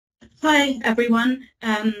Hi, everyone.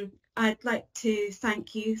 I'd like to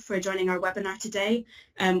thank you for joining our webinar today,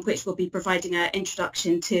 which will be providing an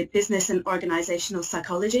introduction to business and organisational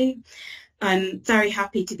psychology. I'm very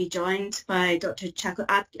happy to be joined by Dr. Cakil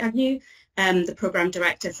Agnew, the Programme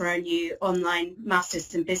Director for our new online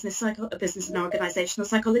Masters in Business and Organisational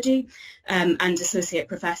Psychology, and Associate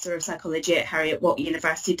Professor of Psychology at Heriot-Watt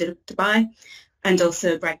University, Dubai, and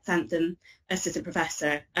also Greg Fantham, Assistant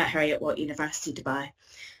Professor at Heriot-Watt University, Dubai.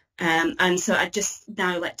 And so I'd just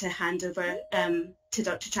now like to hand over to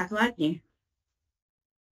Dr. Cakil Agnew.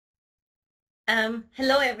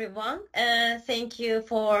 Hello, everyone. Thank you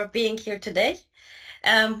for being here today.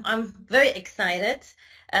 I'm very excited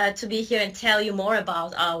to be here and tell you more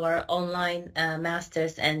about our online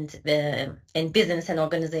Masters in Business and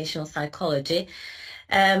Organizational Psychology.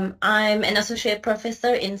 I'm an Associate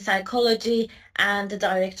Professor in Psychology and the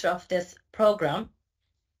Director of this program.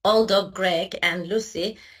 Although Greg and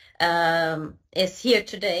Lucy is here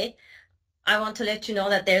today, I want to let you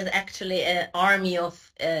know that there's actually an army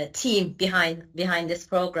of team behind this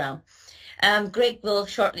program. Greg will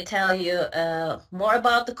shortly tell you more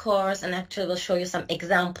about the course and actually will show you some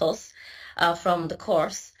examples from the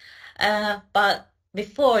course. But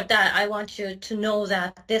before that, I want you to know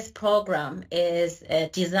that this program is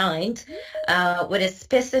designed with a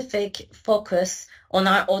specific focus on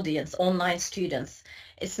our audience, online students.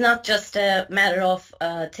 It's not just a matter of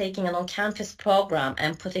taking an on-campus program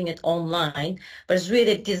and putting it online, but it's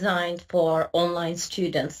really designed for online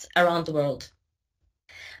students around the world.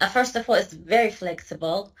 First of all, it's very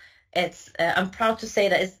flexible. I'm proud to say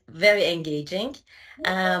that it's very engaging,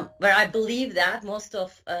 where I believe that most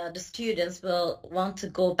of the students will want to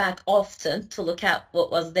go back often to look at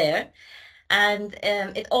what was there. And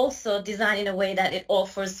it also designed in a way that it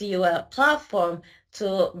offers you a platform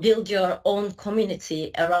to build your own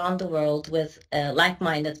community around the world with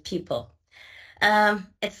like-minded people.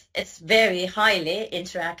 It's very highly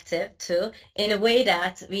interactive too, in a way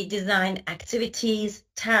that we design activities,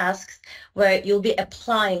 tasks, where you'll be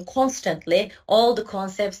applying constantly all the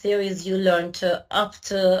concept theories you learn to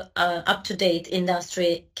up-to-date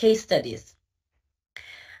industry case studies.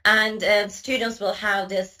 And students will have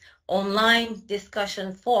this online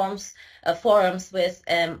discussion forums with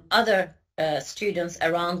other students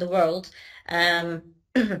around the world,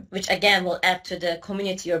 which again will add to the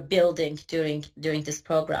community you're building during this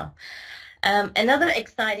program. Another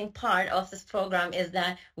exciting part of this program is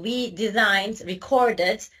that we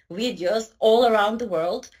recorded videos all around the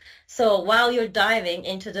world. So while you're diving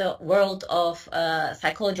into the world of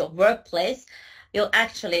psychology of workplace, you'll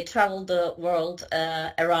actually travel the world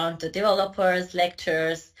around the developers,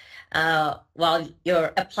 lecturers, while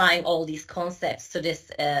you're applying all these concepts to this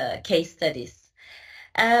case studies.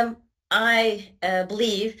 I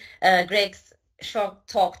believe Greg's short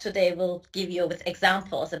talk today will give you with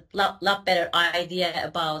examples a lot better idea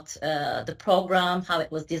about the program, how it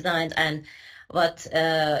was designed, and what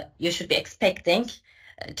you should be expecting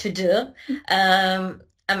to do.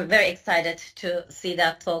 I'm very excited to see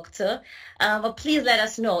that talk too. But please let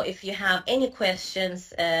us know if you have any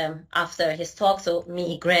questions after his talk. So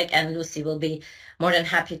me, Greg, and Lucy will be more than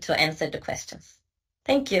happy to answer the questions.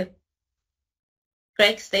 Thank you.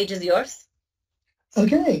 Greg, stage is yours.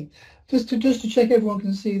 Okay, just to check everyone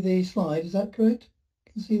can see the slide. Is that correct?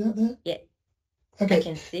 Can you see that there? Yeah. Okay. I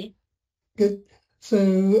can see. Good.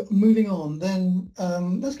 So moving on, then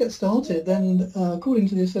let's get started. Then, according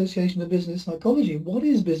to the Association of Business Psychology, what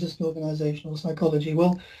is business and organisational psychology?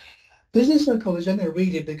 Well, business psychology, I'm going to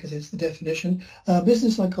read it because it's the definition.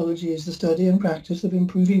 Business psychology is the study and practice of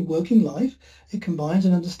improving working life. It combines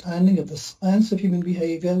an understanding of the science of human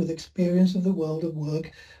behaviour with experience of the world of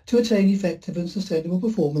work to attain effective and sustainable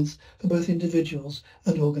performance for both individuals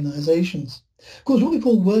and organisations. Of course, what we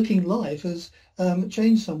call working life has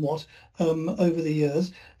changed somewhat over the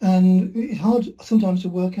years, and it's hard sometimes to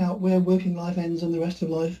work out where working life ends and the rest of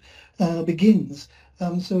life begins.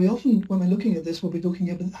 So we often, when we're looking at this, we'll be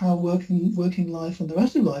looking at how working life and the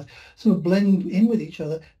rest of life sort of blend in with each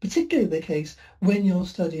other, particularly the case when you're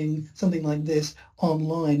studying something like this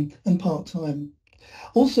online and part-time.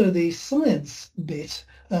 Also, the science bit,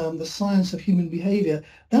 the science of human behaviour,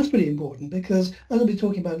 that's pretty important because, as I'll be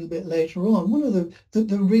talking about a little bit later on, one of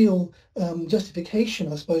the real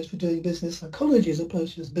justification, I suppose, for doing business psychology as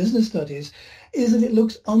opposed to just business studies is that it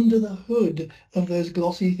looks under the hood of those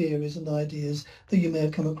glossy theories and ideas that you may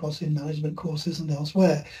have come across in management courses and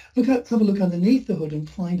elsewhere. Have a look underneath the hood and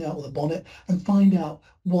find out, or the bonnet, and find out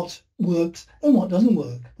what works and what doesn't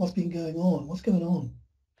work, what's been going on, what's going on.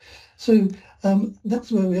 So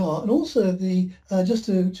that's where we are. And also, just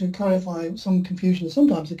to clarify some confusion that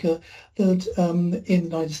sometimes occur, that in the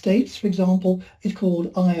United States, for example, it's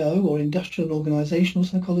called IO, or Industrial and Organisational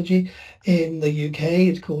Psychology. In the UK,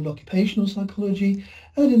 it's called Occupational Psychology.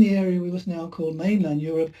 And in the area we must now call mainland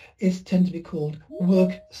Europe, it tends to be called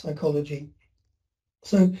Work Psychology.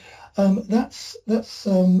 So that's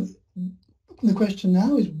the question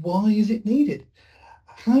now is, why is it needed?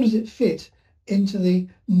 How does it fit into the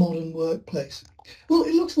modern workplace? Well,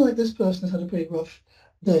 it looks like this person has had a pretty rough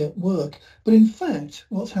day at work, but in fact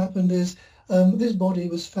what's happened is this body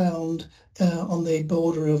was found on the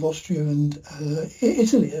border of Austria and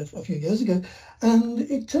Italy a few years ago, and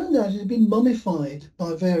it turned out it had been mummified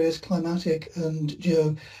by various climatic and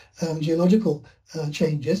geological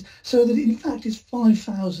changes, so that in fact it's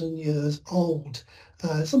 5,000 years old.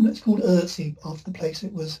 Something that's called Ötzi, after the place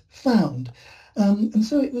it was found. And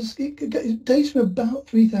so it dates from about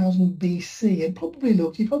 3000 BC, and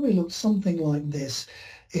he probably looked something like this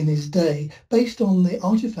in his day, based on the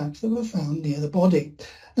artifacts that were found near the body.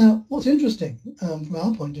 Now, what's interesting from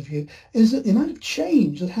our point of view is that the amount of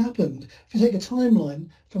change that happened, if you take a timeline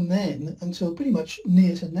from then until pretty much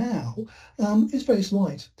near to now, is very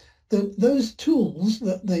slight. Those tools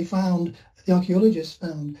that the archaeologists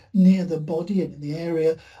found near the body and in the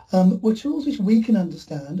area were tools which we can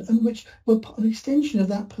understand and which were an extension of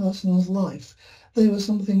that person's life. They were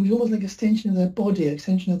something which was almost like an extension of their body, an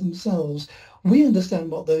extension of themselves. We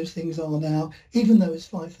understand what those things are now, even though it's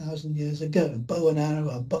 5,000 years ago. A bow and arrow,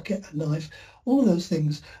 a bucket, a knife, all of those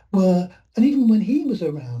things were, and even when he was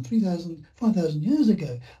around 5,000 years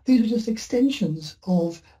ago, these were just extensions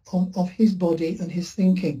of his body and his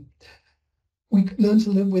thinking. We learn to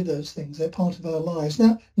live with those things. They're part of our lives.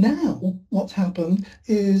 Now what's happened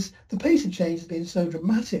is the pace of change has been so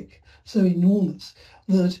dramatic, so enormous,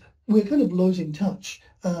 that we're kind of losing touch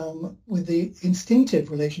with the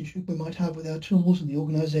instinctive relationship we might have with our tools and the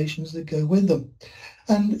organisations that go with them.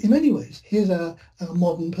 And in many ways, here's our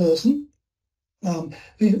modern person, who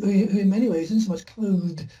in many ways isn't so much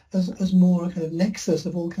clothed as more a kind of nexus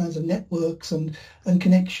of all kinds of networks and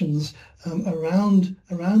connections around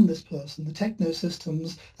this person. The techno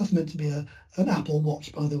systems, that's meant to be an Apple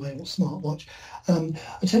Watch, by the way, or smartwatch.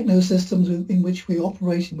 The techno systems in which we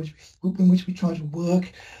operate, in which we try to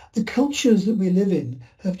work. The cultures that we live in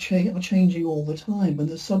are changing all the time, and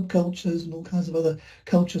there's subcultures and all kinds of other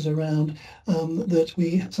cultures around that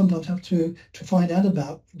we sometimes have to find out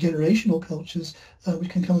about. Generational cultures, which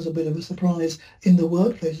can come as a bit of a surprise in the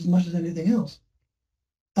workplace as much as anything else.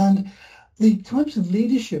 And the types of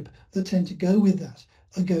leadership that tend to go with that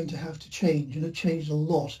are going to have to change, and have changed a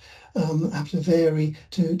lot, have to vary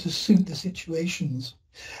to suit the situations.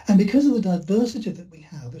 And because of the diversity that we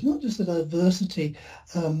have, it's not just the diversity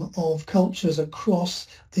of cultures across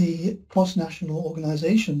the cross-national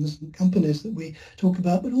organisations and companies that we talk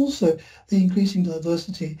about, but also the increasing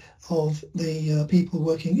diversity of the people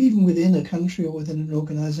working even within a country or within an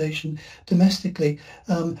organisation domestically,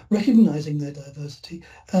 recognising their diversity.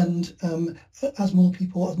 And as more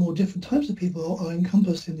different types of people are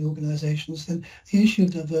encompassed in the organisations, then the issue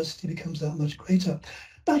of diversity becomes that much greater.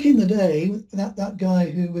 Back in the day, that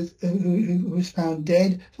guy who was found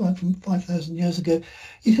dead from 5,000 years ago,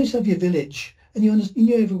 you used to have your village, and you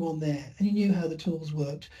knew everyone there, and you knew how the tools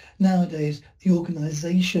worked. Nowadays, the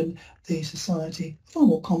organisation, the society, are far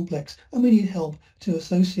more complex, and we need help to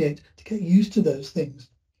associate, to get used to those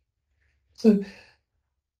things. So,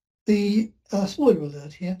 the spoiler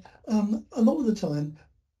alert here, a lot of the time,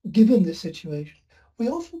 given this situation, we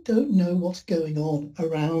often don't know what's going on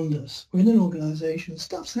around us. We're in an organisation,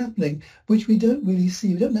 stuff's happening, which we don't really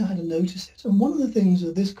see. We don't know how to notice it. And one of the things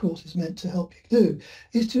that this course is meant to help you do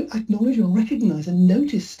is to acknowledge and recognise and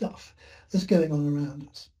notice stuff that's going on around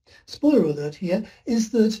us. Spoiler alert here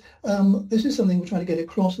is that this is something we're trying to get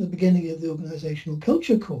across at the beginning of the organisational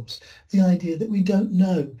culture course, the idea that we don't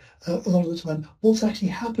know a lot of the time what's actually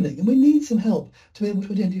happening, and we need some help to be able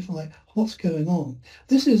to identify what's going on.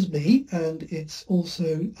 This is me, and it's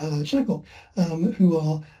also Cakil, who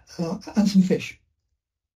are, and some fish.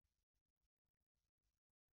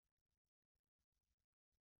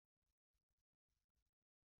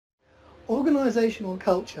 Organisational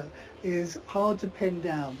culture is hard to pin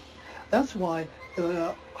down. That's why there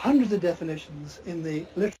are hundreds of definitions in the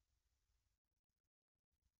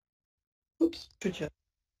literature.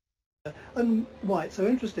 And why it's so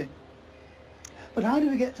interesting. But how do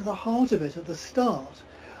we get to the heart of it at the start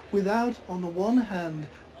without, on the one hand,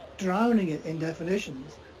 drowning it in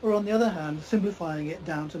definitions, or on the other hand, simplifying it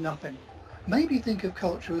down to nothing? Maybe think of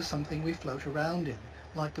culture as something we float around in,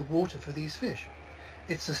 like the water for these fish.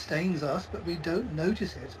 It sustains us, but we don't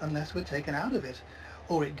notice it unless we're taken out of it,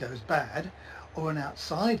 or it goes bad, or an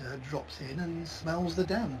outsider drops in and smells the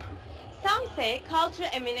damp. Some say culture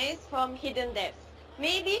emanates from hidden depths,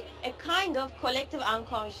 maybe a kind of collective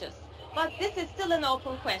unconscious, but this is still an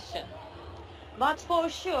open question. But for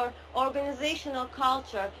sure, organizational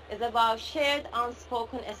culture is about shared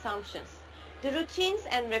unspoken assumptions, the routines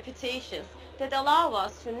and reputations that allow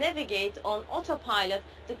us to navigate on autopilot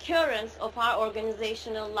the currents of our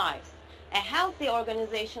organizational lives. A healthy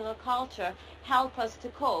organizational culture helps us to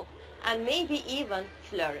cope and maybe even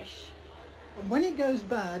flourish. When it goes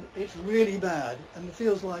bad, it's really bad and it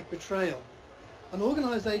feels like betrayal. An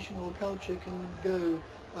organizational culture can go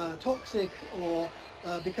toxic or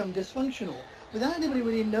become dysfunctional without anybody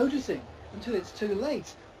really noticing until it's too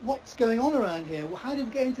late. What's going on around here? Well, how did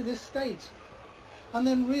we get into this state? And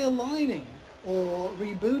then realigning or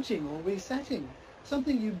rebooting or resetting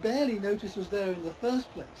something you barely noticed was there in the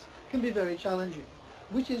first place can be very challenging,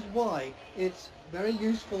 which is why it's very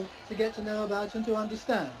useful to get to know about and to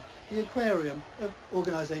understand the aquarium of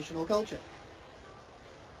organizational culture.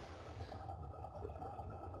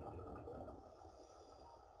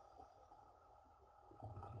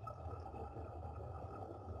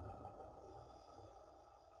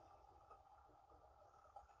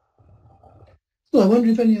 So I wonder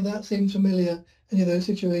if any of that seems familiar, any of those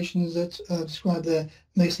situations that are described there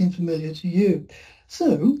may seem familiar to you.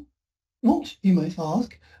 So what you may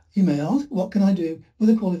ask, what can I do with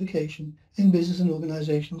a qualification in business and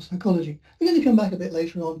organisational psychology? We're going to come back a bit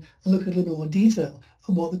later on and look at a little bit more detail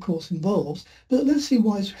of what the course involves, but let's see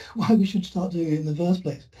why we should start doing it in the first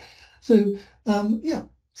place. So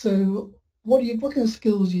so what kind of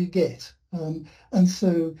skills do you get? And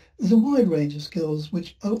so there's a wide range of skills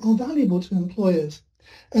which are valuable to employers.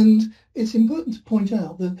 And it's important to point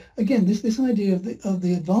out that, again, this idea of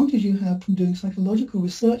the advantage you have from doing psychological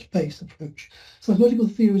research-based approach, psychological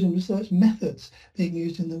theories and research methods being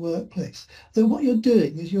used in the workplace, that what you're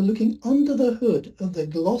doing is you're looking under the hood of the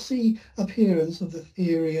glossy appearance of the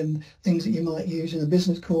theory and things that you might use in a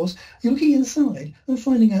business course. You're looking inside and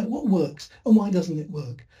finding out what works and why doesn't it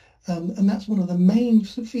work. And that's one of the main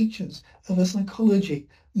features of a psychology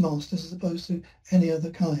master's as opposed to any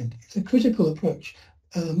other kind. It's a critical approach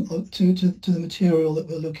to the material that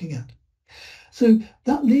we're looking at. So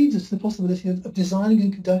that leads us to the possibility of designing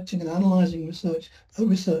and conducting and analysing research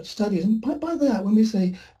studies. And by that, when we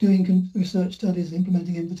say doing research studies and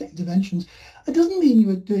implementing interventions, it doesn't mean you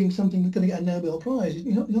are doing something that's going to get a Nobel Prize.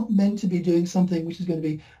 You're not meant to be doing something which is going to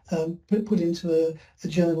be put into a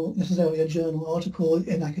journal, necessarily a journal article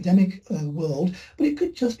in academic world, but it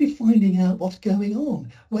could just be finding out what's going on,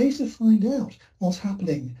 ways to find out what's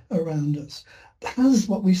happening around us. Has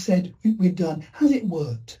what we said we've done, has it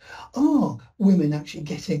worked? Are women actually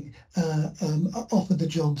getting offered the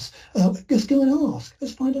jobs? Let's go and ask.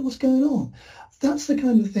 Let's find out what's going on. That's the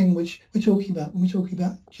kind of thing which we're talking about when we're talking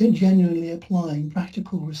about genuinely applying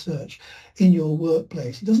practical research in your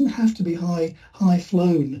workplace. It doesn't have to be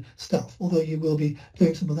high-flown stuff, although you will be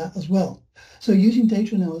doing some of that as well. So using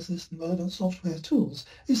data analysis and relevant software tools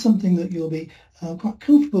is something that you'll be quite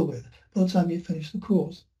comfortable with by the time you finish the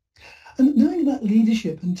course. And knowing about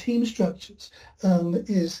leadership and team structures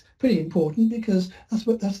is pretty important because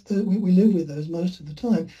we live with those most of the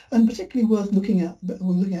time. And particularly worth looking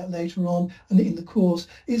at later on and in the course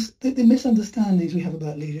is the misunderstandings we have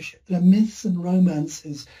about leadership. There are myths and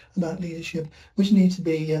romances about leadership which need to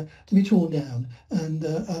be torn down, and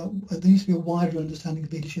there needs to be a wider understanding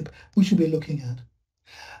of leadership we should be looking at.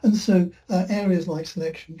 And so areas like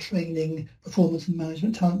selection, training, performance and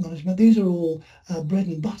management, talent management, these are all bread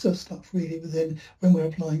and butter stuff really when we're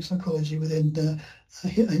applying psychology within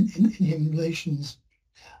in human relations.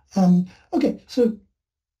 Okay, so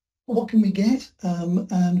what can we get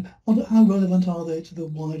and how relevant are they to the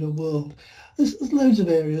wider world? There's loads of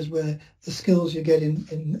areas where the skills you get in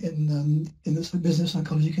this business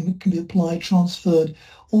psychology can be applied, transferred,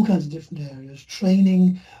 all kinds of different areas.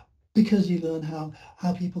 Training, because you learn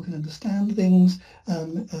how people can understand things,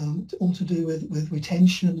 all to do with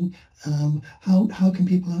retention, how can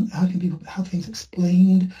people have things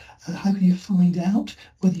explained, how can you find out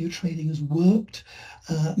whether your training has worked,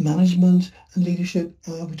 management and leadership.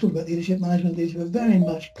 We talk about leadership, management, leadership are very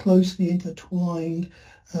much closely intertwined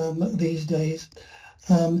these days.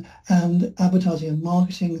 And advertising and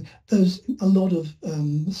marketing, a lot of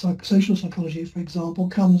social psychology, for example,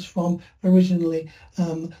 comes from originally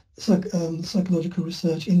psychological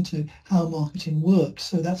research into how marketing works.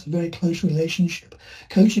 So that's a very close relationship.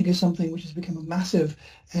 Coaching is something which has become a massive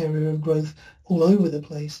area of growth all over the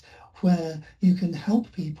place, where you can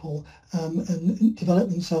help people and develop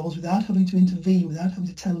themselves without having to intervene, without having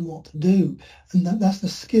to tell them what to do. And that's the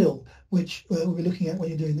skill which we're looking at when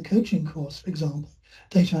you're doing the coaching course, for example.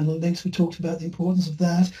 Data analytics, we talked about the importance of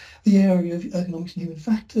that. The area of economics and human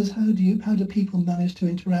factors, how do people manage to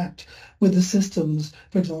interact with the systems,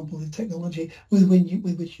 for example, the technology with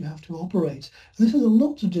which you have to operate. And this has a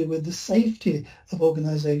lot to do with the safety of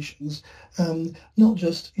organisations, not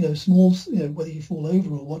just small, whether you fall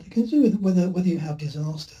over or what. It can do with whether you have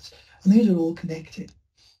disasters, and these are all connected.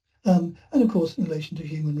 And of course, in relation to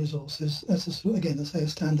human resources, that's again, let's say, a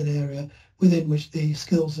standard area within which the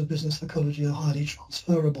skills of business psychology are highly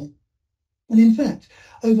transferable. And in fact,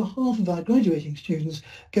 over half of our graduating students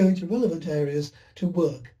go into relevant areas to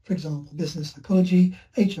work. For example, business psychology,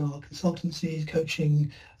 HR, consultancies,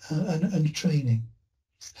 coaching, and training.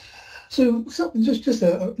 So just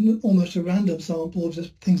almost a random sample of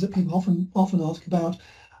just things that people often ask about.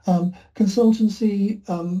 Consultancy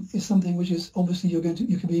is something which is obviously you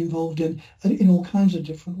can be involved in all kinds of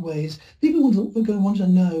different ways. People are going to want to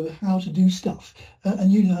know how to do stuff,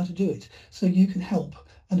 and you know how to do it, so you can help,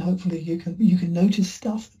 and hopefully you can notice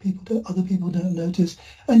stuff that other people don't notice,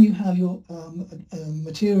 and you have your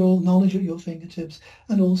material knowledge at your fingertips,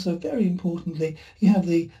 and also very importantly you have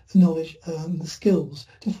the knowledge, the skills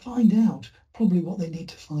to find out probably what they need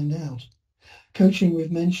to find out. Coaching,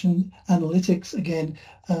 we've mentioned. Analytics, again,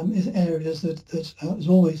 is areas that is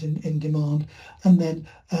always in demand. And then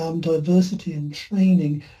diversity and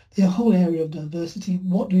training, the whole area of diversity.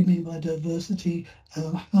 What do we mean by diversity?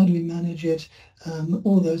 How do we manage it?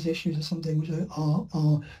 All those issues are something which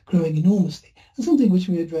are growing enormously, and something which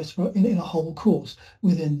we address in a whole course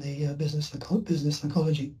within the business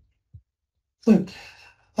psychology. So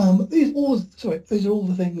these are all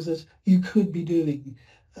the things that you could be doing.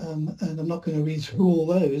 And I'm not going to read through all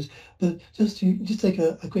those, but just take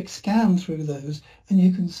a quick scan through those, and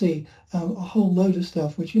you can see a whole load of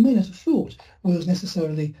stuff which you may not have thought was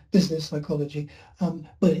necessarily business psychology,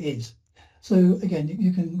 but it is. So again,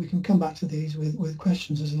 we can come back to these with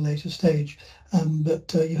questions at a later stage,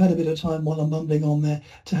 but you had a bit of time while I'm mumbling on there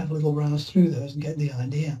to have a little browse through those and get the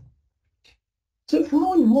idea. So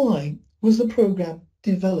how and why was the programme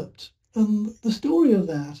developed? The story of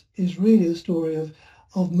that is really the story of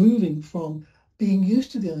moving from being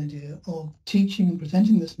used to the idea of teaching and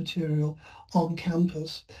presenting this material on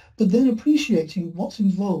campus, but then appreciating what's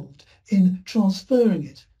involved in transferring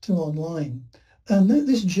it to online. And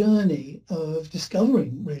this journey of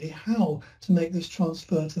discovering really how to make this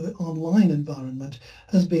transfer to the online environment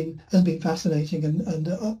has been fascinating, and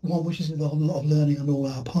one which has involved a lot of learning on all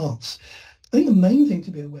our parts. I think the main thing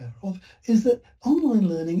to be aware of is that online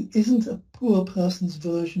learning isn't a poor person's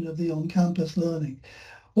version of the on-campus learning.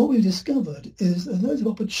 What we've discovered is there's loads of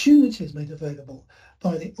opportunities made available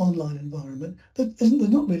by the online environment that they're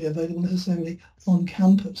not really available necessarily on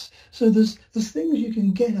campus. So there's things you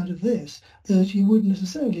can get out of this that you wouldn't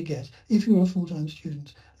necessarily get if you were a full-time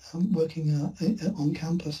student working on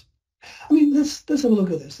campus. I mean, let's have a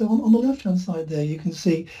look at this. So on the left-hand side there, you can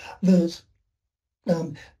see that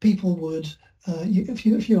people would,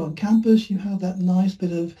 if you're on campus, you have that nice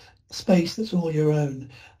bit of space that's all your own,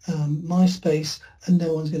 my space, and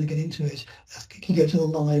no one's going to get into it. You can go to the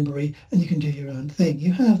library and you can do your own thing.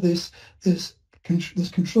 You have this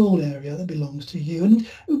control area that belongs to you. And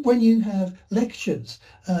when you have lectures,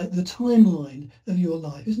 the timeline of your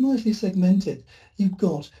life is nicely segmented. You've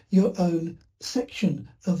got your own section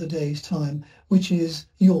of the day's time which is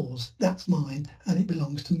yours, that's mine, and it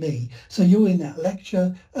belongs to me. So you're in that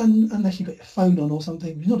lecture, and unless you've got your phone on or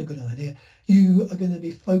something, which is not a good idea, you are going to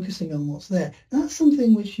be focusing on what's there. That's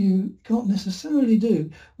something which you can't necessarily do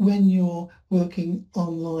when you're working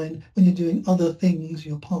online, when you're doing other things,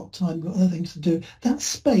 you're part-time, you've got other things to do. That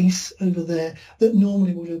space over there that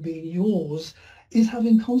normally would have been yours is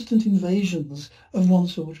having constant invasions of one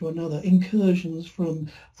sort or another, incursions from,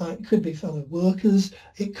 it could be fellow workers,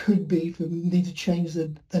 it could be from need to change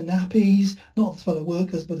the nappies, not of fellow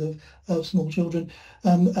workers, but of small children,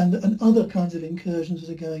 and other kinds of incursions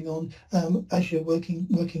that are going on as you're working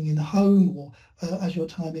in the home, or as your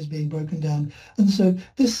time is being broken down. And so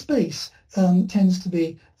this space tends to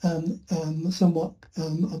be somewhat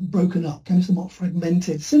broken up, kind of somewhat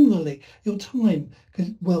fragmented. Similarly, your time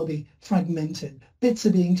could well be fragmented bits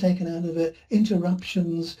are being taken out of it,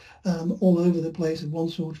 interruptions all over the place of one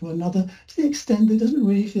sort or another, to the extent that it doesn't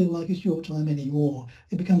really feel like it's your time anymore.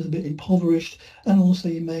 It becomes a bit impoverished, and also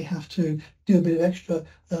you may have to do a bit of extra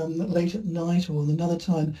late at night or another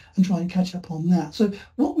time and try and catch up on that. So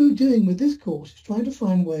what we're doing with this course is trying to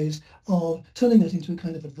find ways of turning that into a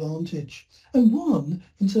kind of advantage. And one,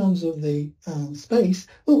 in terms of the space,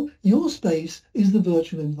 well, your space is the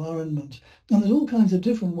virtual environment. And there's all kinds of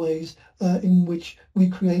different ways in which we're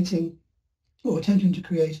creating or attempting to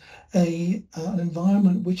create an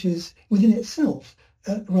environment which is within itself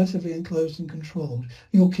relatively enclosed and controlled.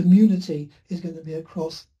 Your community is going to be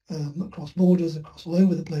across borders, across all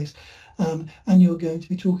over the place, and you're going to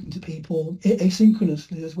be talking to people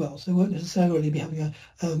asynchronously as well. So you won't necessarily be having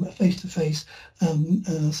a face-to-face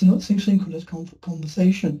synchronous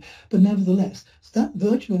conversation, but nevertheless, that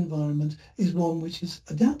virtual environment is one which is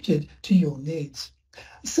adapted to your needs.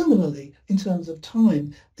 Similarly, in terms of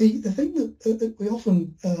time, the thing that we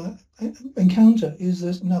often encounter is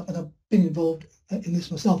this, and I've been involved in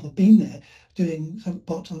this myself, I've been there doing some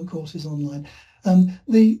part-time courses online. How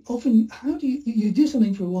do you do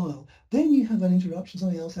something for a while, then you have an interruption,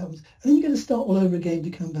 something else happens, and then you're going to start all over again to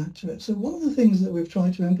come back to it. So one of the things that we've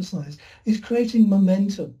tried to emphasize is creating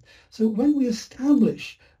momentum. So when we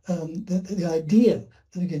establish the idea at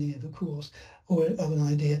the beginning of a course or of an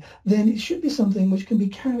idea, then it should be something which can be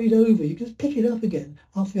carried over. You can just pick it up again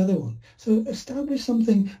after the other one. So establish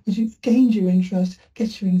something which gains your interest,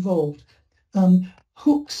 gets you involved.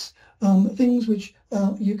 Hooks, things which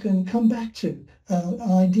you can come back to, an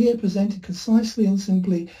idea presented concisely and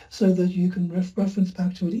simply so that you can reference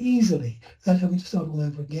back to it easily without having to start all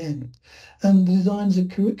over again. And the designs of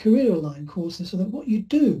career-aligned courses so that what you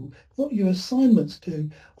do, what your assignments do,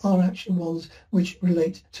 are actually ones which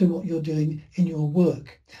relate to what you're doing in your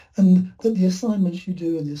work. And that the assignments you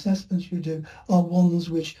do and the assessments you do are ones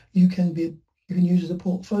which you can use as a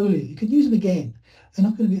portfolio. You can use them again. They're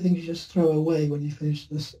not going to be things you just throw away when you finish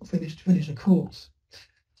a course.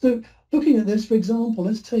 So looking at this, for example,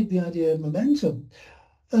 let's take the idea of momentum.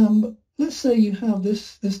 Let's say you have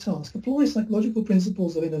this task: apply psychological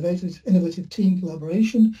principles of innovative team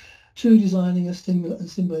collaboration to designing a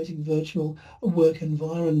stimulating virtual work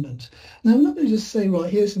environment. Now, I'm not going to just say, right,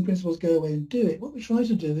 here's some principles, go away and do it. What we try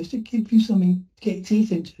to do is to give you something to get your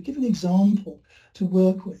teeth into, give an example to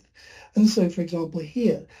work with. And so, for example,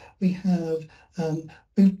 here we have,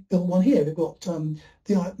 we've got one here. We've got,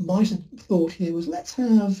 my thought here was, let's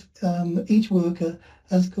have each worker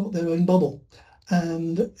has got their own bubble,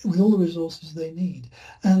 and with all the resources they need.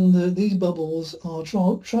 And these bubbles are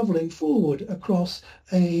travelling forward across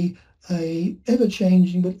a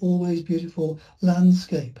ever-changing but always beautiful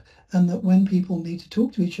landscape. And that when people need to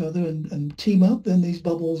talk to each other and team up, then these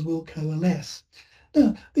bubbles will coalesce.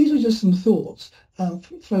 Now, these are just some thoughts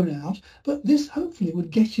thrown out, but this hopefully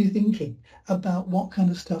would get you thinking about what kind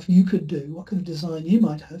of stuff you could do, what kind of design you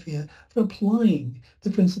might have here for applying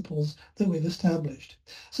the principles that we've established.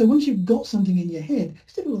 So once you've got something in your head,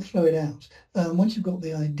 it's difficult to throw it out. Once you've got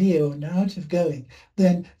the idea or narrative going,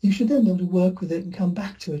 then you should then be able to work with it and come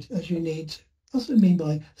back to it as you need to. That's what I mean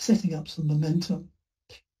by setting up some momentum.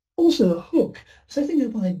 Also a hook, setting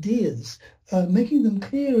up ideas, making them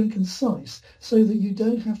clear and concise so that you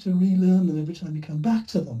don't have to relearn them every time you come back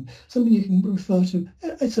to them. Something you can refer to,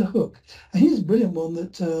 it's a hook. And here's a brilliant one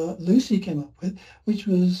that Lucy came up with, which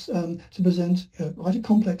was to present quite a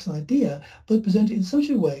complex idea, but present it in such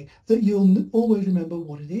a way that you'll always remember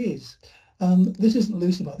what it is. This isn't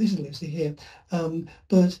Lucy, but this is Lucy here,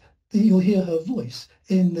 but you'll hear her voice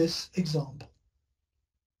in this example.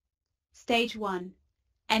 Stage 1.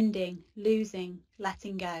 Ending, losing,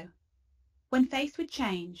 letting go. When faced with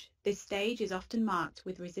change, this stage is often marked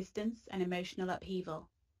with resistance and emotional upheaval.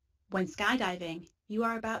 When skydiving, you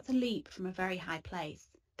are about to leap from a very high place.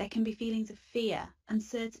 There can be feelings of fear,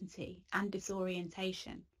 uncertainty, and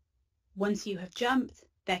disorientation. Once you have jumped,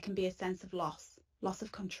 there can be a sense of loss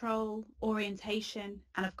of control, orientation,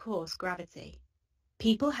 and of course, gravity.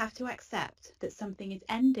 People have to accept that something is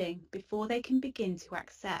ending before they can begin to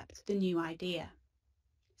accept the new idea.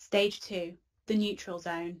 Stage 2, the neutral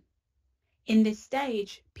zone. In this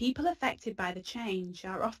stage, people affected by the change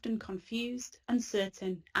are often confused,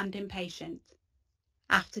 uncertain, and impatient.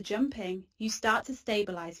 After jumping, you start to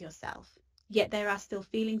stabilize yourself, yet there are still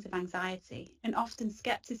feelings of anxiety and often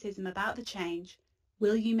skepticism about the change.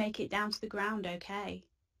 Will you make it down to the ground okay?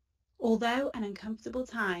 Although an uncomfortable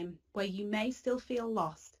time where you may still feel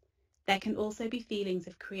lost, there can also be feelings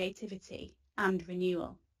of creativity and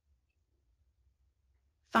renewal.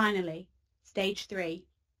 Finally, stage 3,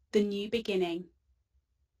 the new beginning.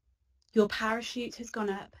 Your parachute has gone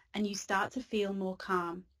up and you start to feel more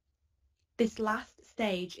calm. This last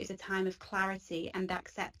stage is a time of clarity and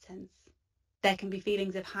acceptance. There can be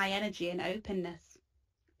feelings of high energy and openness.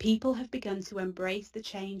 People have begun to embrace the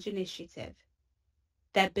change initiative.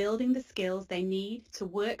 They're building the skills they need to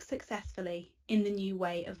work successfully in the new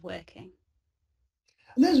way of working.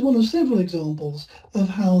 And there's one of several examples of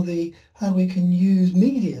how we can use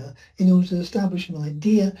media in order to establish an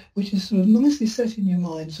idea which is sort of nicely set in your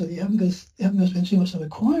mind, so that you haven't got to spend too much time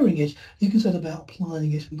acquiring it. You can set about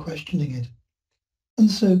applying it and questioning it.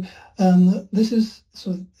 And so this is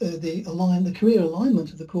sort of the career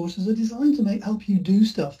alignment of the courses are designed to help you do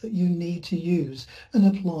stuff that you need to use and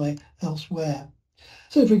apply elsewhere.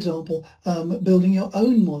 So, for example, building your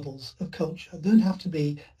own models of culture don't have to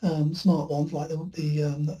be smart ones like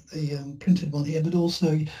the printed one here, but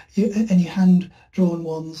also any hand-drawn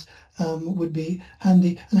ones would be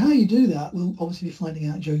handy. And how you do that, we'll obviously be finding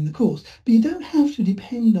out during the course. But you don't have to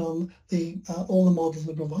depend on all the models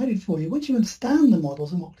that are provided for you. Once you understand the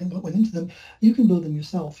models and what went into them, you can build them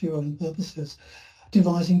yourself for your own purposes.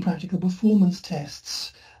 Devising practical performance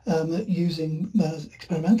tests, using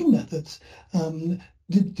experimental methods,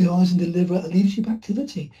 devise and deliver a leadership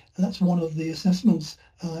activity, and that's one of the assessments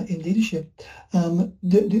in leadership.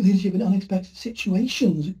 Leadership in unexpected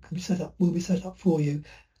situations will be set up for you.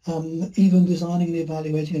 Even designing and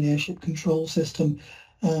evaluating an airship control system,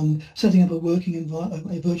 setting up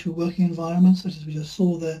a virtual working environment, such as we just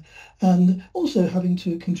saw there, and also having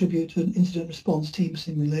to contribute to an incident response team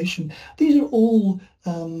simulation. These are all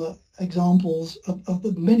examples of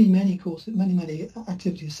the many courses, many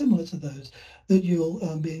activities similar to those that you'll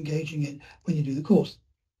be engaging in when you do the course.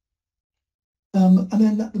 And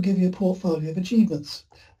then that will give you a portfolio of achievements.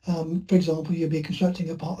 For example, you'll be constructing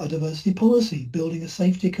a diversity policy, building a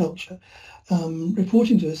safety culture,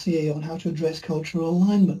 reporting to a CEO on how to address cultural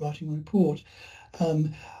alignment, writing a report,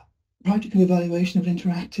 practical evaluation of an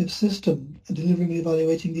interactive system, delivering and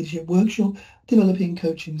evaluating leadership workshop, developing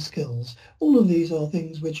coaching skills. All of these are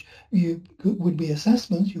things which would be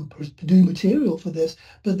assessments. You'll do material for this,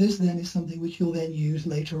 but this then is something which you'll then use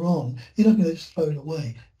later on. You're not going to just throw it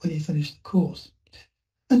away when you finish the course.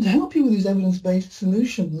 And to help you with these evidence-based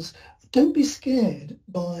solutions, don't be scared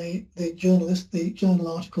by the journal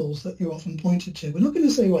articles that you're often pointed to. We're not going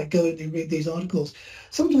to say, right, go and read these articles.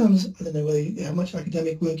 Sometimes, I don't know how much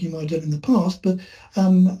academic work you might have done in the past, but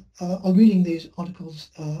reading these articles,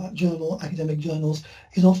 academic journals,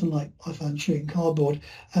 is often like, I find, chewing cardboard,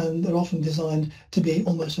 and they're often designed to be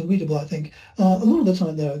almost unreadable, I think. A lot of the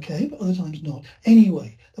time they're okay, but other times not.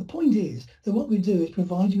 Anyway, the point is that what we do is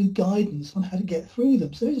provide you with guidance on how to get through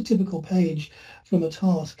them. So there's a typical page from a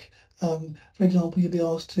task. For example, you'll be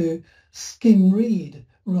asked to skim read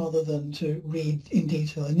rather than to read in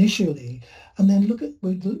detail initially, and then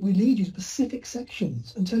we lead you to specific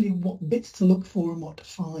sections and tell you what bits to look for and what to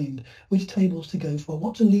find, which tables to go for,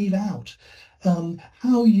 what to leave out,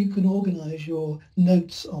 how you can organise your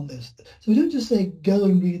notes on this. So we don't just say go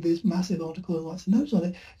and read this massive article and write some notes on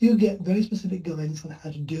it. You get very specific guidance on how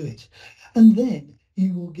to do it, and then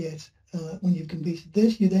you will get when you've completed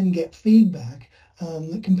this, you then get feedback.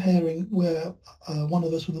 Comparing where one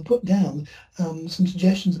of us will have put down some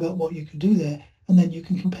suggestions about what you could do there, and then you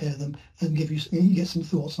can compare them and you get some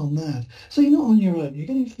thoughts on that. So you're not on your own. You're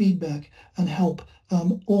getting feedback and help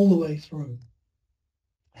all the way through.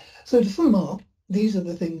 So to sum up, these are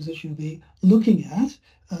the things that you'll be looking at.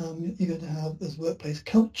 You're going to have, there's workplace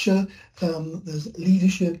culture, there's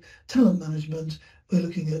leadership, talent management. We're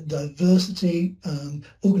looking at diversity,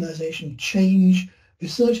 organizational change,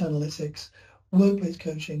 research analytics, workplace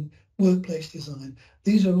coaching, workplace design.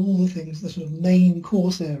 These are all the things, the sort of main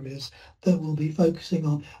course areas that we'll be focusing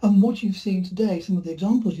on. And what you've seen today, some of the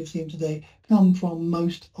examples you've seen today, come from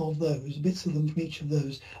most of those. Bits of them from each of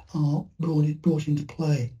those are brought into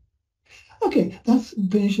play. Okay, that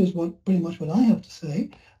finishes pretty much what I have to say.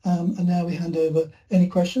 And now we hand over any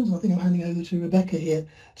questions. I think I'm handing over to Rebecca here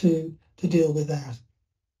to deal with that.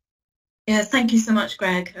 Yeah, thank you so much,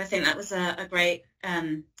 Greg. I think that was a great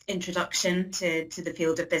introduction to the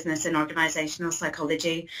field of business and organisational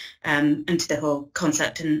psychology, and to the whole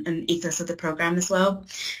concept and ethos of the programme as well.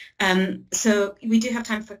 So we do have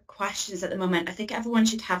time for questions at the moment. I think everyone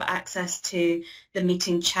should have access to the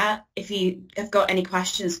meeting chat. If you have got any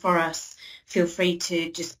questions for us, feel free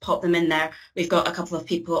to just pop them in there. We've got a couple of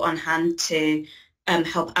people on hand to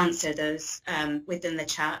help answer those within the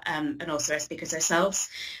chat, and also our speakers ourselves.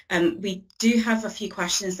 We do have a few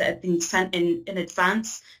questions that have been sent in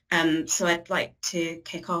advance, so I'd like to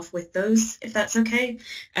kick off with those, if that's okay.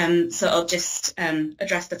 So I'll just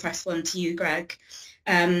address the first one to you, Greg.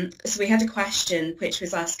 So we had a question which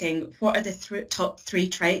was asking, what are the top 3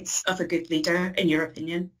 traits of a good leader, in your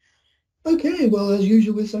opinion? Okay, well, as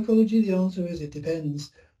usual with psychology, the answer is it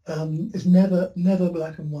depends. It's never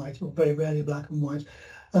black and white, or very rarely black and white.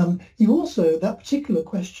 That particular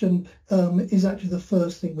question is actually the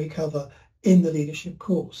first thing we cover in the leadership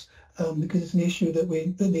course, because it's an issue that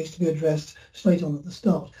needs to be addressed straight on at the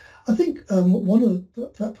start. I think one of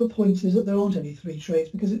the points is that there aren't any 3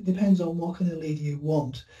 traits, because it depends on what kind of leader you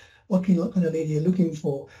want, what kind of leader you're looking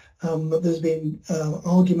for. There's been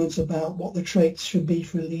arguments about what the traits should be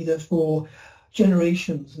for a leader for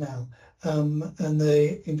generations now. And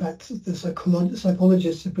in fact, the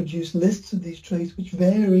psychologists have produced lists of these traits which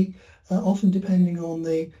vary, often depending on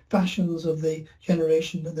the fashions of the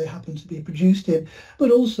generation that they happen to be produced in,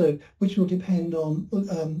 but also which will depend on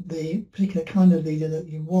the particular kind of leader that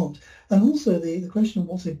you want. And also the question of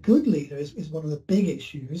what's a good leader is one of the big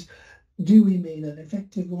issues. Do we mean an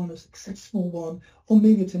effective one, a successful one, or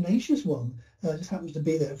maybe a tenacious one? Just happens to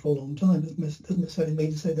be there for a long time. It doesn't necessarily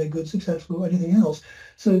mean to say they're good, successful, or anything else.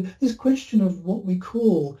 So this question of what we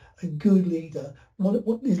call a good leader, what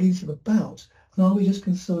is leadership about? And are we just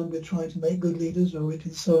concerned with trying to make good leaders, or are we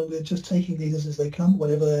concerned with just taking leaders as they come,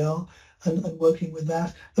 whatever they are, and working with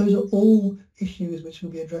that? Those are all issues which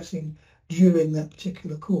we'll be addressing during that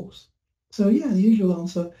particular course. So yeah, the usual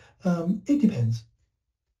answer, it depends.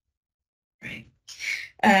 Right.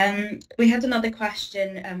 We had another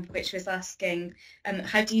question which was asking,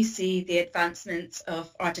 how do you see the advancements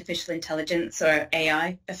of artificial intelligence, or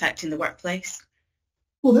AI, affecting the workplace?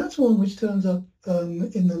 Well, that's one which turns up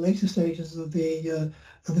in the later stages of the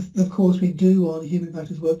course we do on human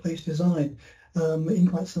factors workplace design in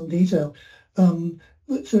quite some detail. So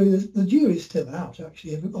the jury's still out,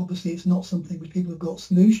 actually. Obviously, it's not something which people have got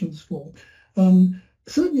solutions for.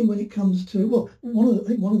 Certainly, when it comes to, well, one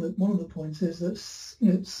of the points is that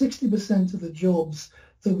 60% of the jobs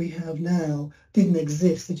that we have now didn't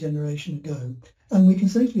exist a generation ago, and we can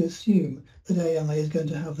safely assume that AI is going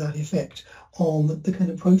to have that effect on the kind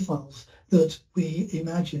of profiles that we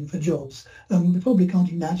imagine for jobs. We probably can't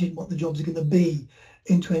imagine what the jobs are going to be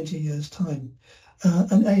in 20 years' time,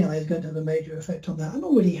 and AI is going to have a major effect on that, and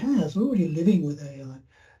already has. We're already living with AI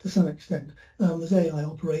to some extent. There's AI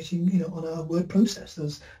operating, on our word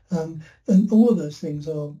processors, and all of those things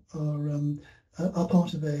are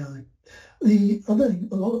part of AI. The other thing,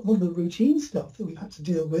 a lot of the routine stuff that we've had to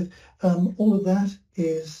deal with, all of that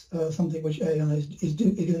is something which AI is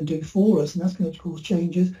going to do for us, and that's going to cause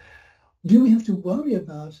changes. Do we have to worry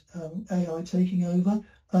about AI taking over?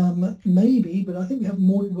 Maybe, but I think we have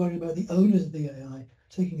more to worry about the owners of the AI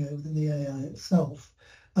taking over than the AI itself.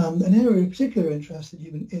 An area of particular interest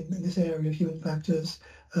in this area of human factors,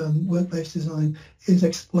 workplace design, is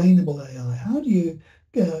explainable AI. How do you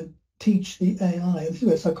teach the AI, and this is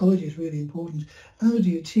where psychology is really important, how do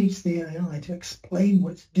you teach the AI to explain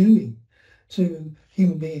what it's doing to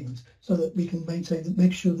human beings so that we can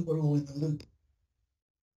make sure that we're all in the loop?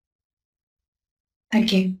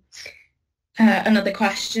 Thank you. Another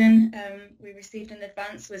question we received in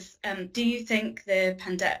advance was, do you think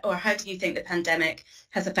how do you think the pandemic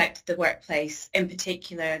has affected the workplace, in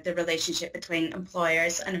particular the relationship between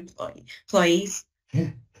employers and employees?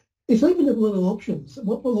 It's opened up a lot of options, a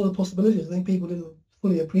lot of possibilities. I think people didn't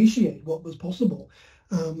fully appreciate what was possible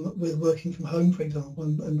with working from home, for example,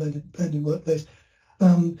 and then independent workplace.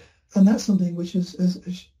 And that's something which has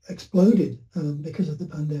exploded because of the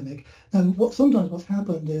pandemic. And what's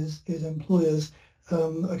happened is employers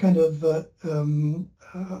are kind of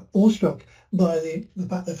awestruck by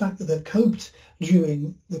the fact that they've coped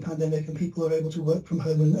during the pandemic, and people are able to work from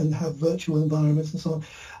home and have virtual environments and so on,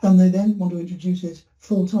 and they then want to introduce it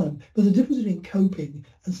full time. But the difference between coping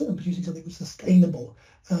and producing something that's sustainable,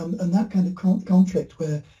 and that kind of conflict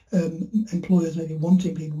where employers may be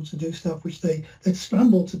wanting people to do stuff which they'd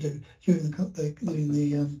scrambled to do during the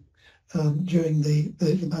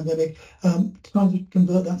pandemic, trying to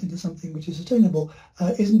convert that into something which is sustainable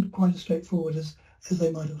isn't quite as straightforward as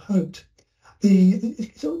they might have hoped.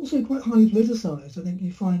 It's also quite highly politicised. I think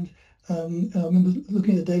you find, I remember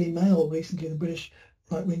looking at the Daily Mail recently, the British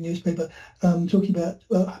right-wing newspaper, talking about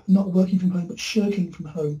not working from home but shirking from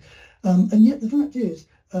home. And yet the fact is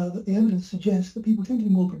that the evidence suggests that people tend to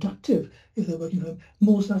be more productive if they're working from home,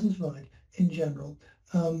 more satisfied in general.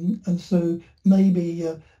 And so maybe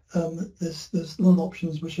there's a lot of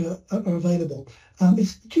options which are available.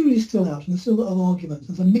 The jury is still out, and there's still a lot of arguments.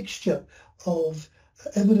 There's a mixture of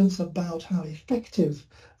evidence about how effective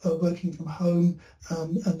working from home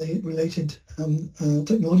and the related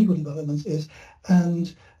technological developments is,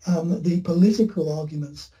 and the political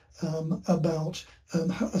arguments about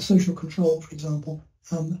social control, for example,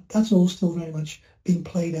 That's all still very much being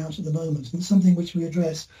played out at the moment, and it's something which we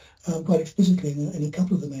address quite explicitly in a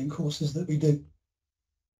couple of the main courses that we do.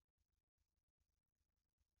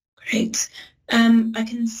 Great. I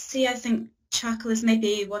can see, I think Cakil is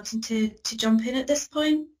maybe wanting to jump in at this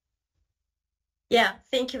point. Yeah,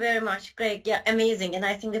 thank you very much, Greg. Yeah, amazing. And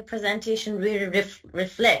I think the presentation really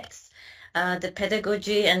reflects the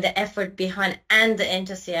pedagogy and the effort behind and the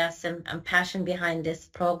enthusiasm and passion behind this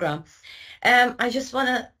program. I just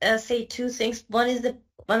want to say two things. One is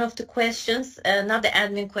one of the questions, not the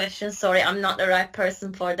admin question. Sorry, I'm not the right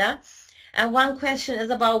person for that. And one question is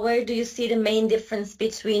about where do you see the main difference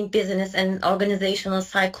between business and organizational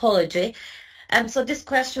psychology? So this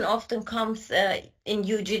question often comes in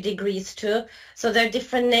UG degrees too. So there are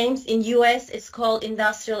different names. In US, it's called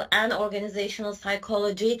Industrial and Organizational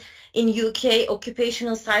Psychology. In UK,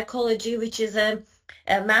 Occupational Psychology, which is a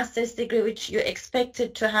master's degree, which you're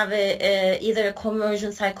expected to have either a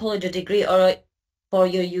conversion psychology degree or for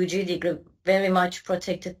your UG degree, very much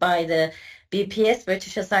protected by the BPS,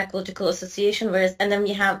 British Psychological Association, and then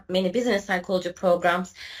we have many business psychology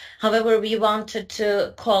programs. However, we wanted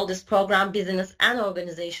to call this program Business and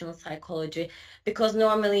Organizational Psychology because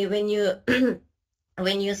normally when you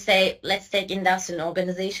when you say, let's take industrial and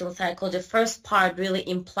organizational psychology, the first part really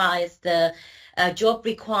implies the job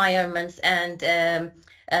requirements and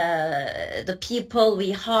the people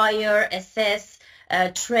we hire, assess,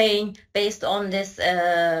 train based on this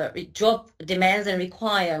job demands and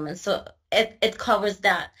requirements. So it covers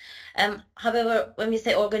that. However, when we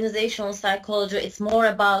say organizational psychology, it's more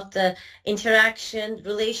about the interaction,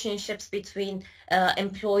 relationships between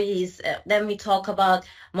employees. Then we talk about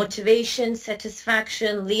motivation,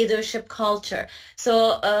 satisfaction, leadership, culture.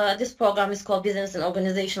 So this program is called Business and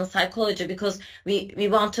Organizational Psychology because we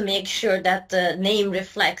want to make sure that the name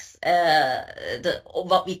reflects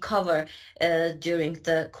what we cover during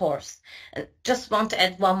the course. And just want to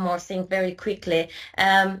add one more thing very quickly.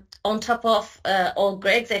 On top of all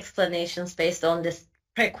Greg's explanations based on this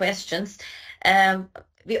pre-questions,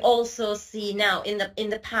 we also see now in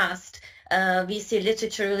the past, we see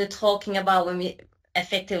literature really talking about when we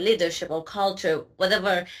effective leadership or culture,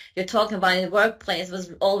 whatever you're talking about in the workplace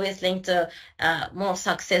was always linked to more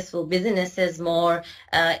successful businesses, more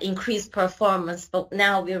increased performance. But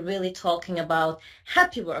now we're really talking about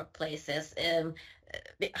happy workplaces,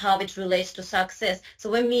 how it relates to success. So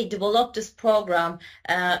when we developed this program,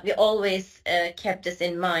 we always kept this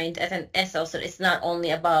in mind as an essence. So it's not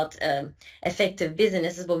only about effective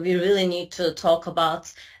businesses, but we really need to talk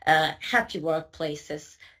about happy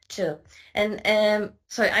workplaces too. And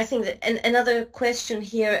so I think that another question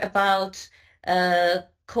here about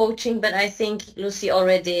coaching, but I think Lucy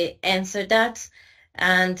already answered that.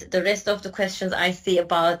 And the rest of the questions I see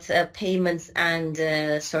about payments and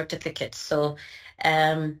certificates. So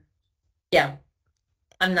yeah,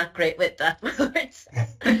 I'm not great with that.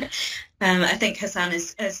 I think Hassan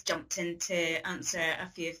has jumped in to answer a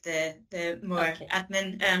few of the more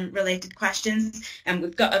admin related questions, and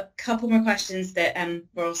we've got a couple more questions that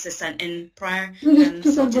were also sent in prior.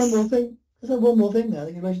 Just one more thing. There's one more thing there,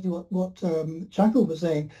 in relation to what Cakil was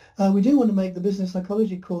saying. We do want to make the business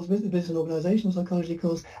psychology course, business and organisational psychology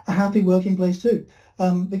course, a happy working place too,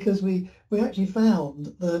 because we actually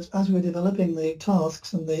found that as we were developing the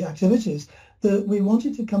tasks and the activities, that we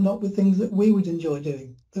wanted to come up with things that we would enjoy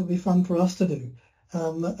doing, that would be fun for us to do.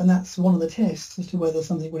 And that's one of the tests as to whether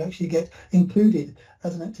something would actually get included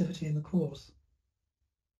as an activity in the course.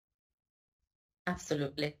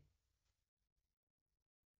 Absolutely.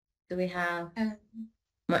 Do we have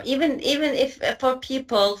even if for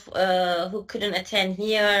people who couldn't attend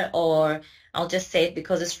here, or I'll just say it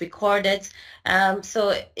because it's recorded.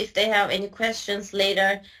 So if they have any questions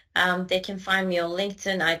later, they can find me on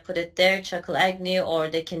LinkedIn. I put it there, Cakil Agnew, or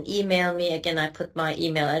they can email me. Again, I put my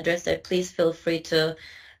email address there. Please feel free to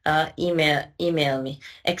email me,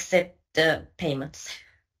 except the payments.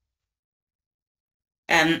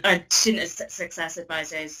 Our student success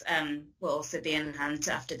advisors will also be in hand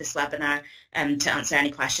after this webinar to answer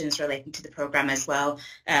any questions relating to the programme as well.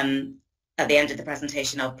 At the end of the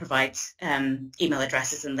presentation, I'll provide email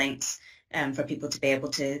addresses and links for people to be able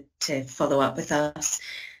to follow up with us.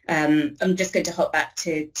 I'm just going to hop back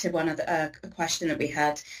to one of a question that we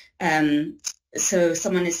had. So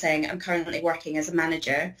someone is saying, I'm currently working as a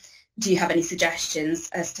manager. Do you have any suggestions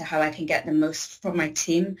as to how I can get the most from my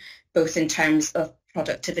team, both in terms of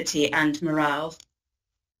productivity and morale?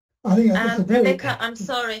 I think that's Rebecca, I'm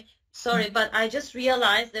sorry. Sorry, but I just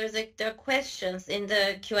realized there are questions in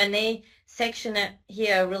the Q&A section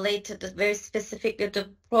here related to very specifically to the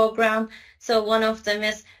program. So one of them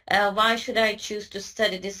is, why should I choose to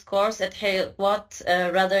study this course at Heriot-Watt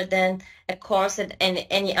rather than a course at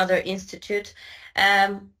any other institute?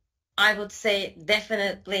 I would say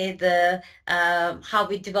definitely the how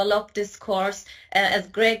we developed this course, as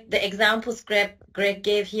the examples Greg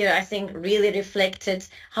gave here, I think really reflected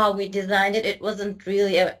how we designed it. It wasn't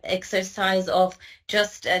really an exercise of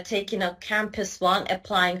just taking a campus one,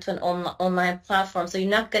 applying to an online platform. So you're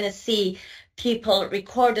not going to see people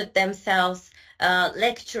recorded themselves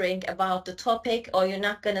lecturing about the topic, or you're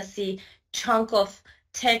not going to see chunk of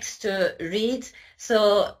text to read.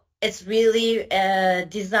 So it's really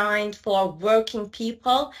designed for working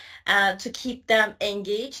people to keep them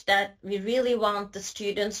engaged, that we really want the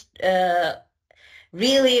students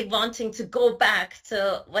really wanting to go back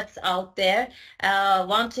to what's out there,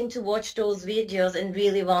 wanting to watch those videos and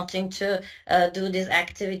really wanting to do these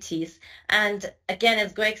activities. And again,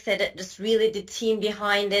 as Greg said, it just really the team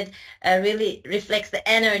behind it really reflects the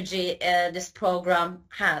energy this program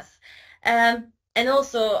has. And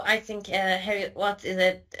also, I think Heriot-Watt is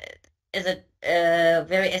a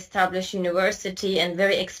very established university and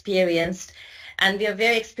very experienced. And we are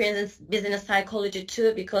very experienced in business psychology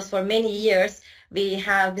too, because for many years we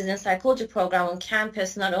have business psychology program on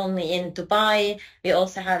campus, not only in Dubai, we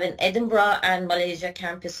also have in Edinburgh and Malaysia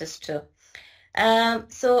campuses too.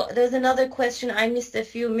 So there's another question. I missed a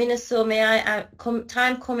few minutes, so may I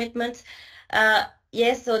time commitment?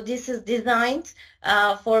 Yes, so this is designed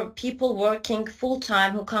for people working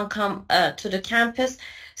full-time who can come to the campus.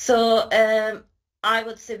 So I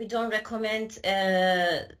would say we don't recommend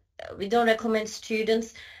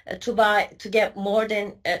students to get more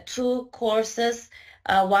than 2 courses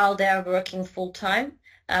while they are working full-time,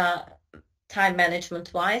 time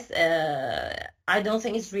management-wise. I don't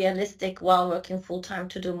think it's realistic while working full-time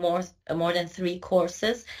to do more than 3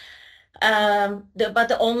 courses. But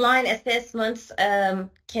the online assessments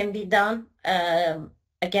can be done.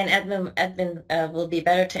 Again, admin will be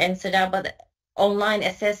better to answer that, but online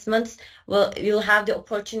assessments, you'll have the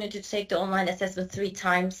opportunity to take the online assessment 3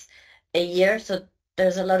 times a year, so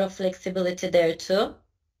there's a lot of flexibility there too.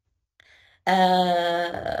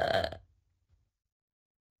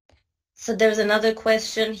 So there's another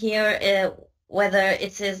question here, whether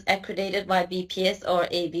it is accredited by BPS or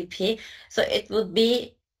ABP. So it would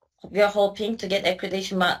be, we are hoping to get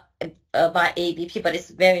accreditation by ABP, but it's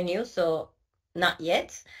very new, so not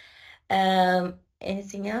yet.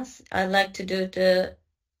 Anything else? I'd like to do the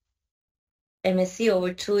MSc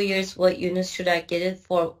over 2 years. What units should I get it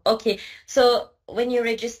for? Okay, so when you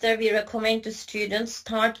register, we recommend to students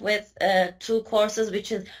start with 2 courses,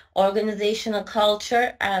 which is organizational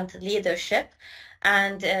culture and leadership.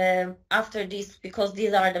 And after these, because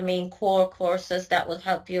these are the main core courses that will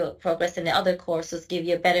help you progress in the other courses, give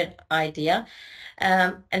you a better idea.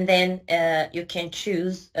 And then you can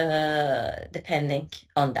choose depending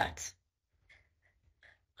on that.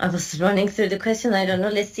 I was running through the question. I don't know.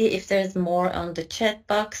 Let's see if there's more on the chat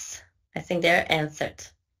box. I think they're answered.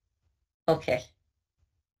 Okay.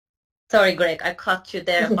 Sorry, Greg, I caught you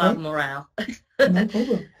there about morale. No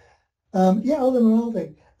problem. Yeah, the morale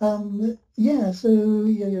thing. So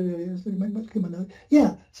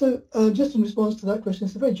just in response to that question,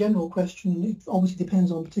 it's a very general question. It obviously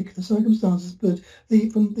depends on particular circumstances, but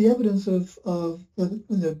from the evidence of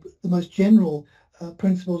the most general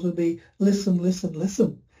principles would be listen.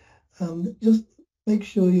 Just make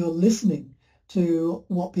sure you're listening to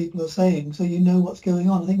what people are saying, so you know what's going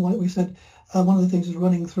on. I think what we said, one of the things that's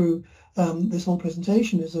running through this whole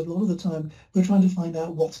presentation is that a lot of the time we're trying to find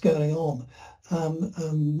out what's going on.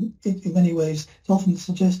 In many ways, it's often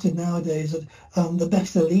suggested nowadays that the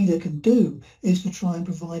best a leader can do is to try and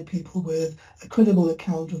provide people with a credible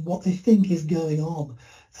account of what they think is going on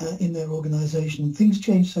in their organisation. Things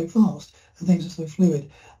change so fast and things are so fluid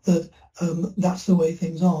that that's the way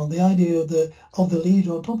things are. The idea of the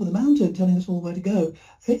leader on top of the mountain telling us all where to go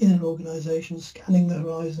in an organisation, scanning the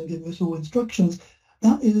horizon and giving us all instructions,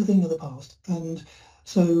 that is a thing of the past. And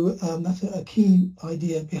so that's a key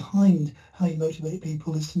idea behind how you motivate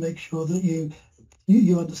people, is to make sure that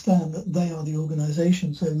you understand that they are the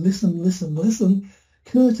organisation. So listen.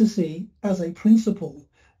 Courtesy as a principle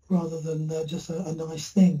rather than just a nice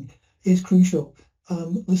thing is crucial.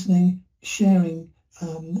 Listening, sharing,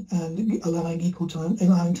 and allowing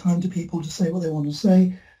time to people to say what they want to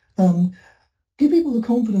say. Give people the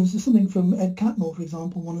confidence. There's something from Ed Catmull, for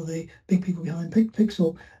example, one of the big people behind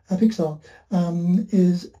Pixar,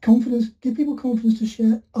 is confidence. Give people confidence to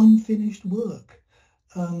share unfinished work.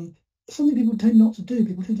 something people tend not to do.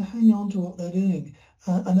 People tend to hang on to what they're doing,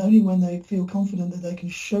 and only when they feel confident that they can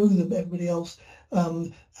show them everybody else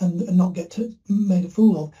and not get made a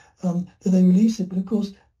fool of, that they release it. But of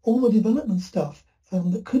course, all the development stuff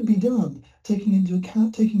that could be done, taking into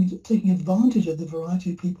account, taking advantage of the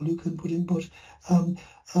variety of people who can put input,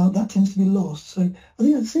 that tends to be lost. So I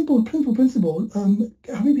think that simple principle,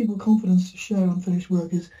 having people confidence to share unfinished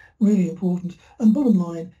work is really important. And bottom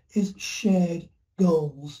line is shared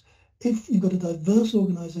goals. If you've got a diverse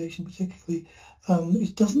organisation, particularly,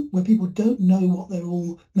 where people don't know what they're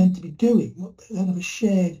all meant to be doing, they don't have a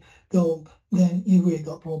shared goal, then you've really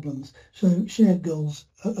got problems. So shared goals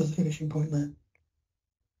as a finishing point there.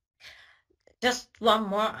 Just one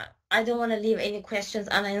more. I don't want to leave any questions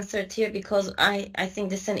unanswered here, because I think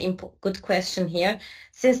this is a good question here.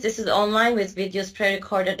 Since this is online with videos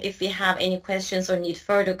pre-recorded, if we have any questions or need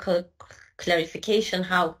further clarification,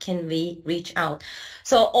 how can we reach out?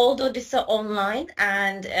 So although this is online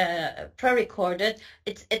and pre-recorded,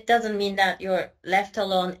 it doesn't mean that you're left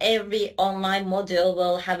alone. Every online module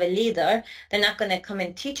will have a leader. They're not going to come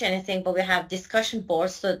and teach anything, but we have discussion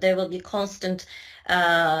boards, so there will be constant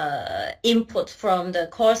input from the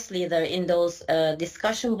course leader in those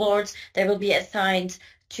discussion boards. There will be assigned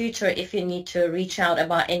tutor if you need to reach out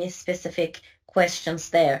about any specific questions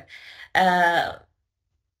there.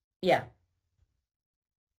 Yeah.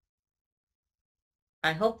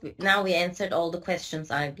 I hope now we answered all the questions,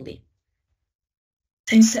 I believe.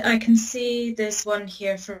 I can see there's one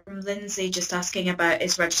here from Lindsay just asking about,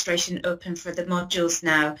 is registration open for the modules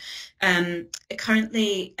now?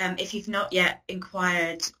 Currently, if you've not yet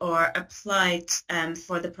inquired or applied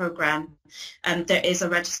for the programme, there is a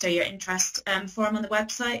register your interest form on the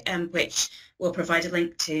website, which we'll provide a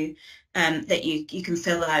link to, that you can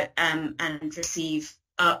fill out and receive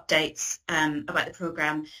updates about the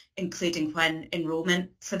programme, including when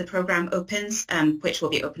enrolment for the programme opens, which will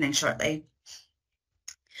be opening shortly.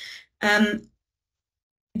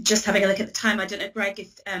 Just having a look at the time, I don't know, Greg,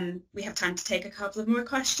 if we have time to take a couple of more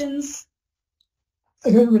questions. I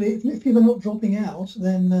don't really. If people are not dropping out,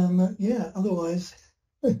 then yeah. Otherwise,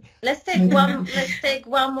 let's take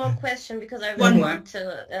one more question, because I really want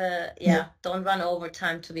to. Don't run over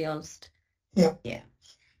time, to be honest. Yeah. Yeah.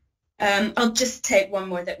 I'll just take one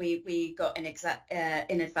more that we got in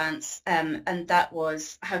advance, and that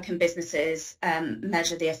was, how can businesses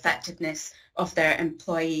measure the effectiveness of their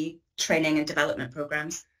employee training and development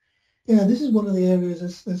programs? Yeah, this is one of the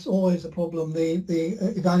areas that's always a problem, the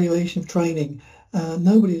evaluation of training.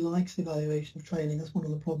 Nobody likes evaluation of training. That's one of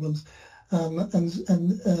the problems.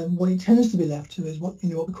 And what it tends to be left to is what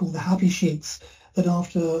we call the happy sheets, that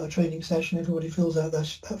after a training session, everybody fills out that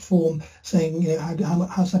form saying,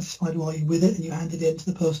 how satisfied are you with it, and you hand it in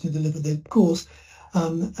to the person who delivered the course,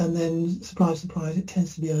 and then surprise, surprise, it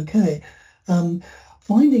tends to be okay.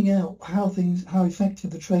 Finding out how effective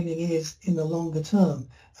the training is in the longer term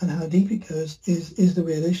and how deep it goes is the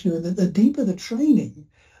real issue. And the deeper the training,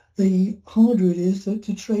 the harder it is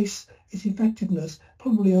to trace its effectiveness,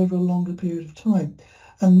 probably over a longer period of time.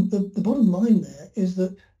 And the bottom line there is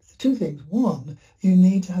that two things. One, you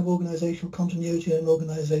need to have organisational continuity and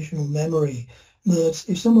organisational memory. That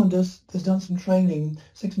if someone has done some training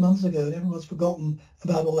 6 months ago and everyone's forgotten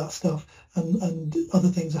about all that stuff and other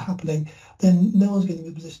things are happening, then no one's going to be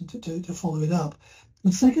in a position to follow it up.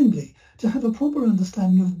 And secondly, to have a proper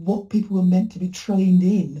understanding of what people were meant to be trained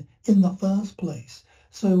in the first place.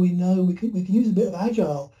 So we know we can use a bit of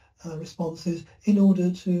agile responses in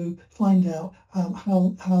order to find out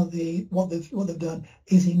how what they've done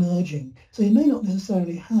is emerging. So you may not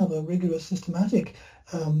necessarily have a rigorous systematic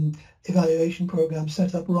evaluation program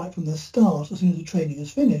set up right from the start as soon as the training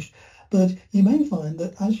is finished, but you may find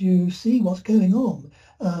that as you see what's going on,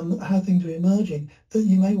 how things are emerging, that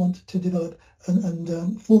you may want to develop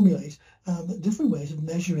and formulate different ways of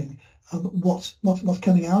measuring what's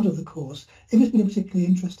coming out of the course, if it's been a particularly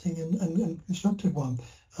interesting and constructive one.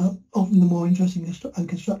 Often the more interesting and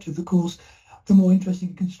constructive the course, the more interesting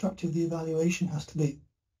and constructive the evaluation has to be.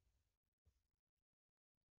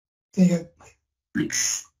 There you go.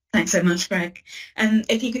 Thanks so much, Greg. And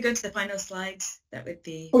if you could go to the final slide, that would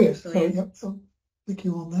be... Oh yes, brilliant. sorry, yep, I'll click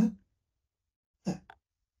you on there.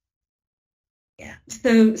 Yeah,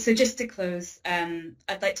 so just to close,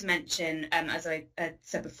 I'd like to mention, as I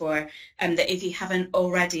said before, that if you haven't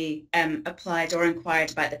already applied or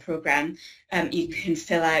inquired about the programme, you can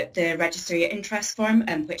fill out the register your interest form,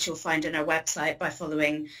 which you'll find on our website by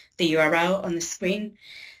following the URL on the screen.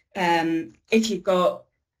 If you've got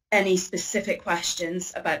any specific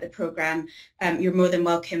questions about the programme, you're more than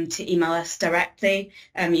welcome to email us directly.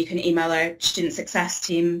 You can email our student success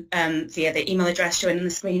team via the email address shown on the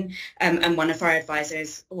screen, and one of our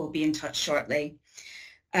advisors will be in touch shortly.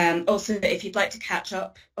 Also, if you'd like to catch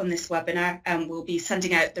up on this webinar, we'll be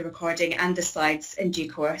sending out the recording and the slides in due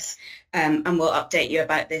course, and we'll update you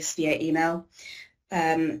about this via email.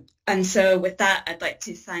 And so with that, I'd like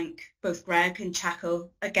to thank both Greg and Cakil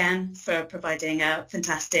again for providing a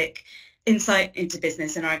fantastic insight into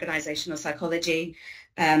business and organisational psychology,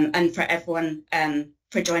 and for everyone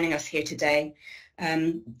for joining us here today.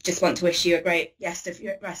 Just want to wish you a great rest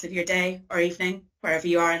of your day or evening, wherever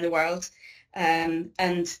you are in the world. And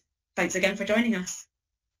thanks again for joining us.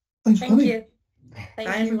 Thanks for coming. Thank you.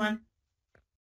 Bye, everyone.